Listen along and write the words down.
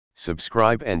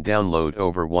Subscribe and download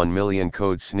over 1 million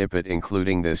code snippet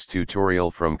including this tutorial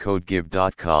from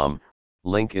codegive.com,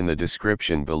 link in the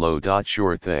description below.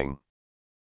 Sure thing.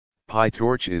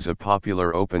 PyTorch is a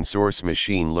popular open source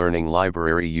machine learning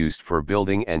library used for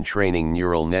building and training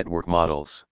neural network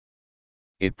models.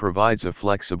 It provides a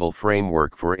flexible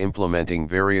framework for implementing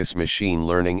various machine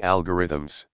learning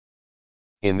algorithms.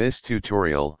 In this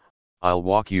tutorial, I'll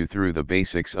walk you through the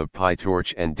basics of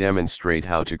PyTorch and demonstrate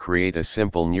how to create a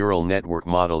simple neural network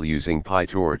model using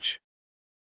PyTorch.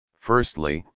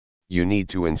 Firstly, you need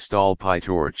to install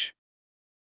PyTorch.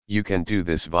 You can do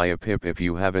this via pip if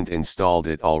you haven't installed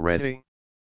it already.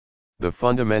 The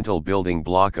fundamental building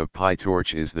block of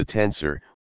PyTorch is the tensor,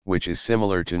 which is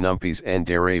similar to NumPy's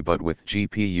ndarray but with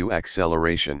GPU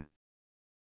acceleration.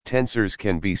 Tensors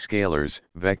can be scalars,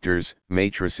 vectors,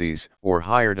 matrices, or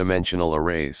higher dimensional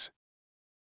arrays.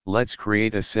 Let's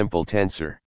create a simple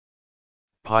tensor.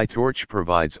 PyTorch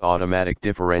provides automatic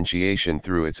differentiation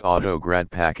through its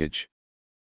autograd package.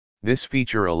 This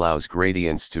feature allows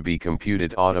gradients to be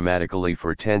computed automatically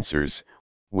for tensors,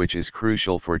 which is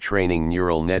crucial for training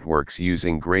neural networks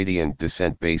using gradient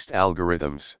descent-based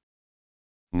algorithms.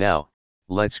 Now,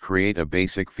 let's create a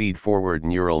basic feed-forward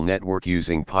neural network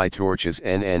using PyTorch's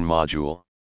NN module.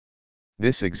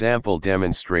 This example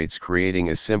demonstrates creating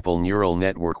a simple neural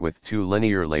network with two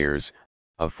linear layers,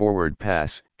 a forward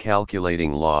pass,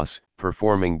 calculating loss,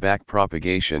 performing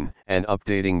backpropagation, and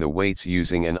updating the weights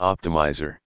using an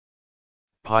optimizer.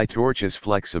 PyTorch's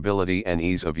flexibility and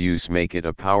ease of use make it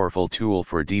a powerful tool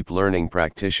for deep learning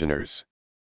practitioners.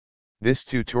 This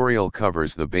tutorial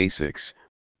covers the basics,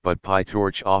 but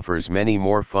PyTorch offers many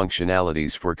more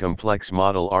functionalities for complex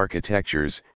model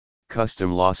architectures,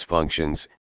 custom loss functions,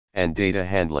 and data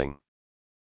handling.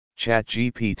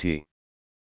 ChatGPT.